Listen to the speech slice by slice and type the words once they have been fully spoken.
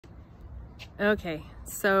Okay,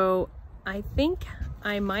 so I think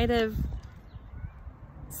I might have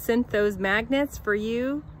sent those magnets for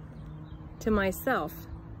you to myself.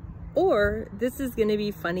 Or this is gonna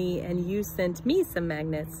be funny and you sent me some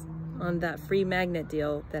magnets on that free magnet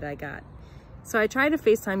deal that I got. So I tried to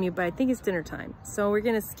FaceTime you, but I think it's dinner time. So we're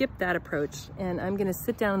gonna skip that approach and I'm gonna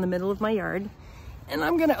sit down in the middle of my yard and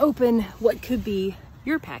I'm gonna open what could be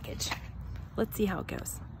your package. Let's see how it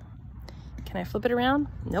goes. Can I flip it around?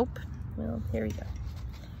 Nope. Well, here we go.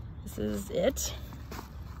 This is it.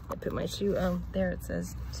 I put my shoe, oh, there it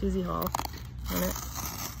says Susie Hall on it.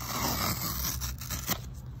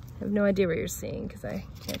 I have no idea what you're seeing because I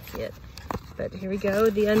can't see it. But here we go,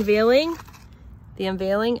 the unveiling. The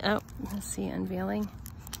unveiling, oh, let's see, unveiling.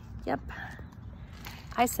 Yep.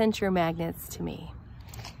 I sent your magnets to me.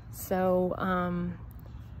 So,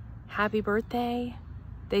 happy birthday.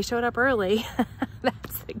 They showed up early.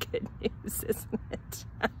 That's the good news, isn't it?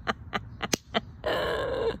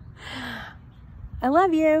 I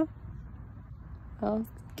love you. I'll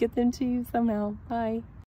get them to you somehow. Bye.